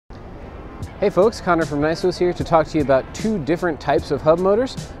Hey folks, Connor from NYCeWheels here to talk to you about two different types of hub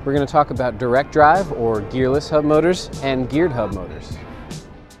motors. We're going to talk about direct drive or gearless hub motors and geared hub motors.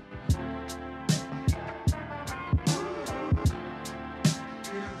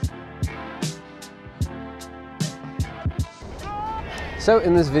 So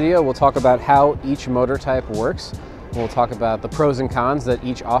in this video we'll talk about how each motor type works. We'll talk about the pros and cons that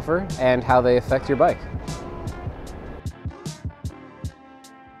each offer and how they affect your bike.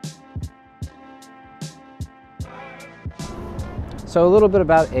 So a little bit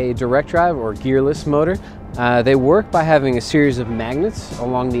about a direct drive or gearless motor. They work by having a series of magnets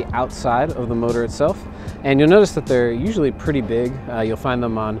along the outside of the motor itself. And you'll notice that they're usually pretty big. You'll find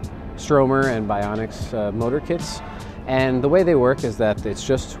them on Stromer and Bionics motor kits. And the way they work is that it's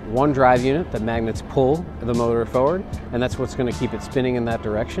just one drive unit. The magnets pull the motor forward, and that's what's going to keep it spinning in that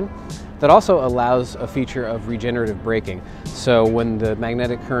direction. That also allows a feature of regenerative braking. So when the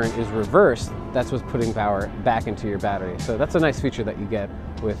magnetic current is reversed, that's what's putting power back into your battery. So that's a nice feature that you get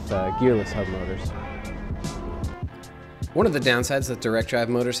with gearless hub motors. One of the downsides that direct drive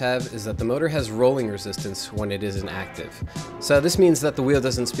motors have is that the motor has rolling resistance when it isn't active. So this means that the wheel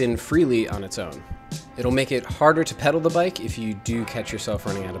doesn't spin freely on its own. It'll make it harder to pedal the bike if you do catch yourself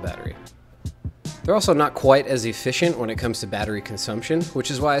running out of battery. They're also not quite as efficient when it comes to battery consumption,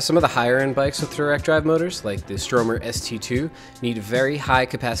 which is why some of the higher end bikes with direct drive motors, like the Stromer ST2, need very high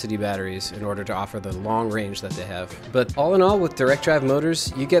capacity batteries in order to offer the long range that they have. But all in all, with direct drive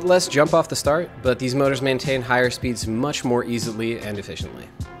motors, you get less jump off the start, but these motors maintain higher speeds much more easily and efficiently.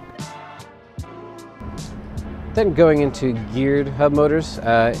 Then going into geared hub motors,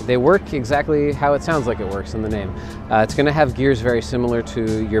 they work exactly how it sounds like it works in the name. It's going to have gears very similar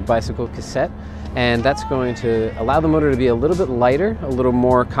to your bicycle cassette, and that's going to allow the motor to be a little bit lighter, a little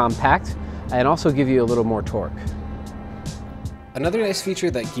more compact, and also give you a little more torque. Another nice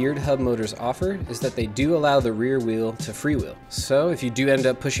feature that geared hub motors offer is that they do allow the rear wheel to freewheel. So if you do end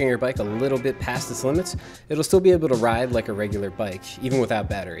up pushing your bike a little bit past its limits, it'll still be able to ride like a regular bike, even without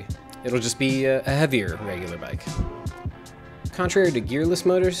battery. It'll just be a heavier regular bike. Contrary to gearless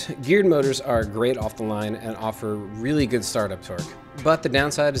motors, geared motors are great off the line and offer really good startup torque. But the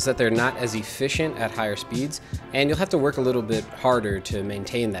downside is that they're not as efficient at higher speeds, and you'll have to work a little bit harder to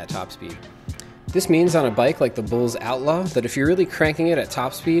maintain that top speed. This means on a bike like the Bull's Outlaw that if you're really cranking it at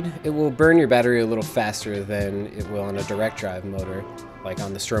top speed, it will burn your battery a little faster than it will on a direct drive motor, like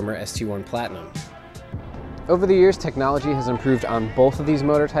on the Stromer ST1 Platinum. Over the years, technology has improved on both of these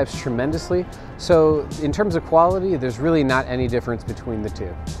motor types tremendously, so in terms of quality, there's really not any difference between the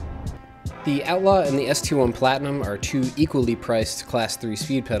two. The Outlaw and the ST1 Platinum are two equally priced Class 3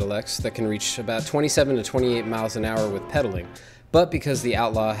 speed pedelecs that can reach about 27 to 28 miles an hour with pedaling. But because the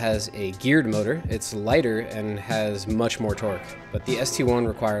Outlaw has a geared motor, it's lighter and has much more torque. But the ST1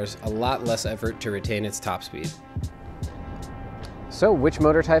 requires a lot less effort to retain its top speed. So which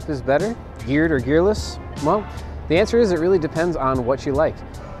motor type is better, geared or gearless? Well, the answer is it really depends on what you like.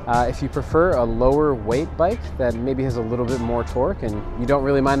 If you prefer a lower weight bike that maybe has a little bit more torque and you don't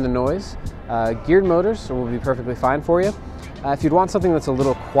really mind the noise, geared motors will be perfectly fine for you. If you'd want something that's a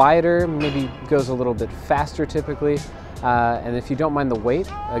little quieter, maybe goes a little bit faster typically, and if you don't mind the weight,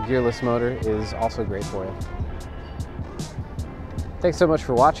 a gearless motor is also great for you. Thanks so much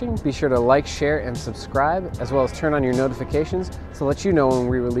for watching. Be sure to like, share, and subscribe, as well as turn on your notifications to let you know when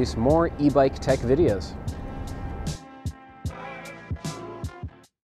we release more e-bike tech videos.